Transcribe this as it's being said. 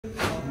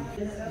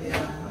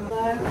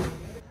Left.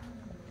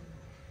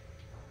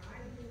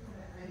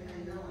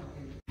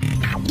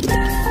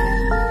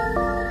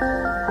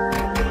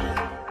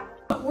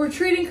 We're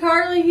treating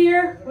Carly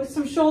here with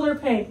some shoulder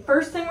pain.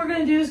 First thing we're going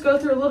to do is go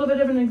through a little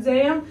bit of an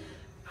exam.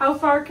 How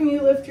far can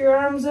you lift your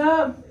arms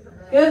up?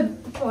 Good,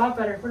 a lot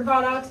better. What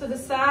about out to the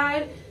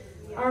side?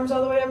 Arms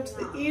all the way up to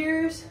the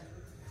ears.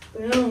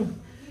 Boom.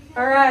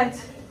 All right,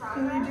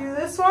 can we do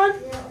this one?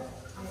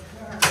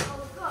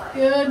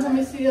 Good, let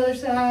me see the other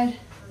side.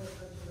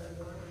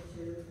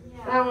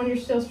 That one you're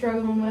still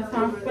struggling with,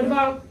 huh? What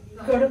about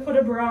go to put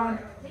a bra on?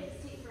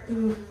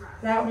 Ooh,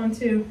 that one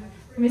too.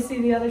 Let me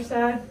see the other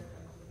side.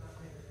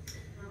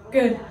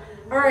 Good.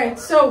 All right,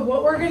 so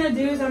what we're gonna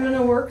do is I'm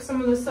gonna work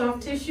some of the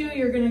soft tissue.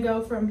 You're gonna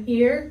go from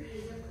here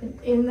and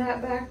in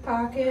that back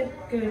pocket.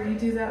 Good, you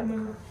do that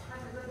move.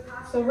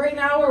 So right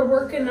now we're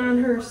working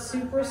on her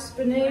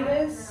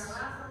supraspinatus.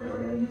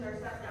 Good.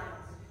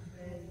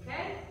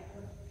 Okay.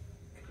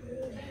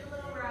 Good. Take a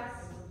little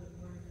rest.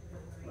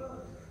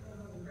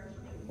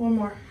 One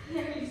more.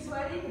 Are you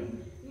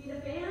sweating? Need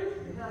a fan?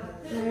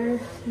 There.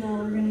 Now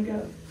we're gonna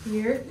go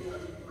here.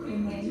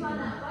 And then Get you on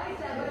that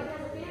bicep, but it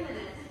has a fan in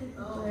it.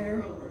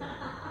 there.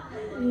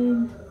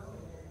 In.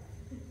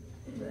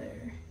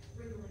 There.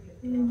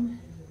 In.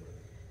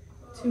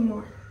 Two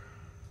more.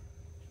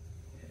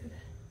 Good.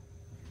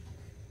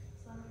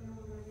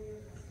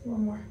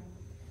 One more.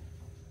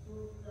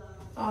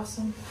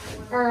 Awesome.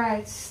 All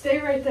right, stay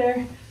right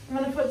there. I'm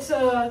gonna put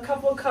a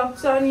couple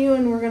cups on you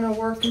and we're gonna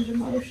work into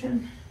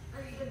motion.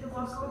 Are you good to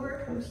walk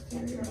over?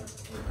 Posterior.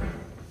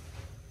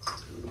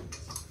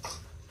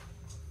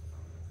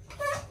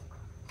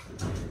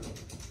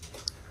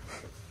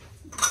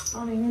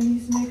 I don't even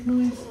need to make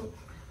noise.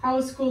 How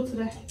was school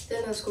today?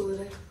 Didn't have school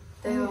today.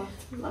 Day off.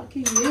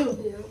 Lucky you.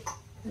 Yeah.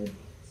 Good.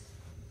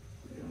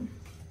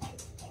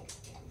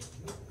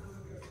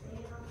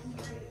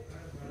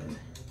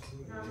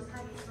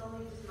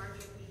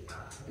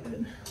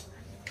 Good.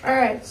 All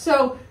right,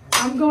 so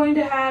I'm going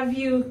to have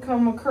you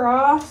come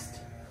across.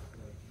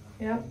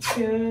 Yep,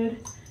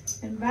 good.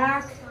 And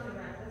back.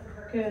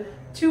 Good.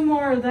 Two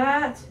more of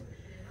that.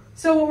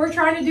 So what we're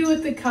trying to do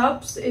with the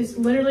cups is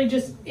literally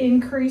just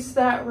increase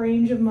that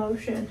range of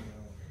motion.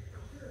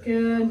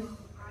 Good.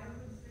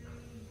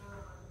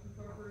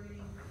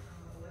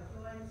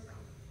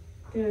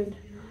 Good.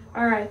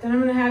 All right, then I'm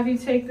gonna have you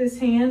take this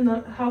hand.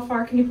 How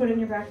far can you put it in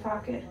your back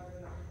pocket?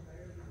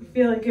 You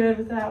feel it good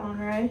with that one,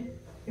 right?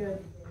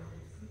 Good.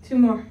 Two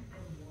more.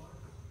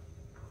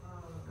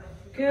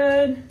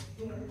 Good.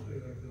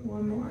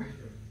 One more.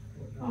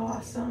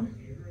 Awesome.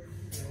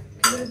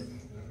 Good.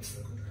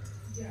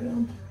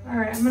 Good. All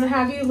right, I'm gonna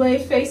have you lay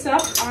face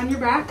up on your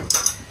back.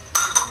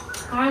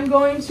 I'm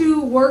going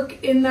to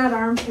work in that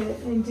armpit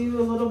and do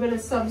a little bit of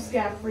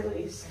subscap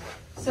release.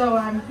 So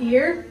I'm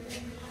here,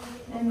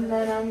 and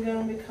then I'm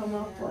going to come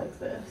up like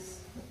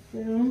this.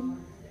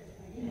 Boom,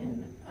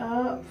 and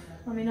up.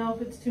 Let me know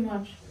if it's too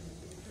much.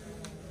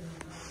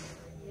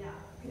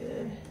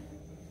 Good.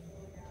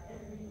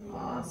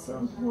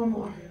 Awesome. One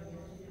more.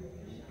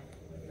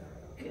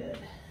 Good.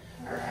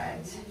 All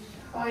right.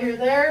 While you're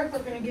there, we're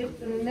going to get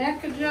the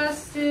neck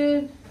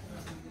adjusted.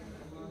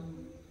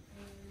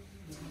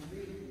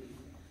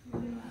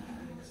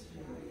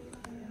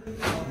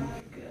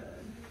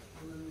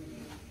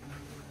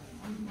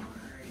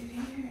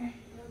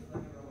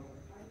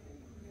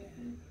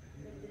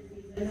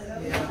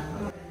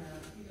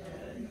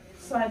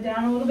 Slide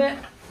down a little bit.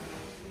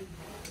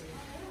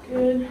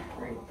 Good,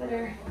 right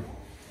there.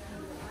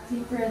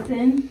 Deep breath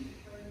in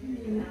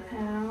and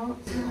out.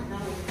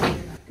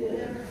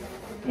 Good.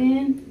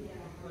 In,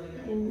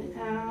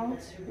 out,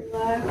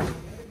 relax.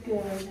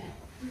 Good.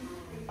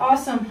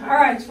 Awesome. All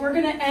right, so we're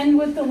gonna end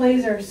with the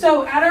laser.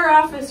 So at our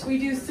office, we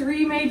do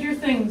three major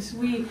things.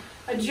 We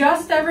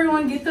adjust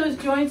everyone, get those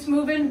joints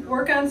moving,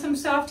 work on some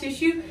soft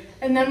tissue,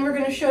 and then we're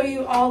gonna show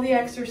you all the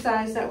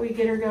exercise that we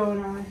get her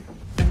going on.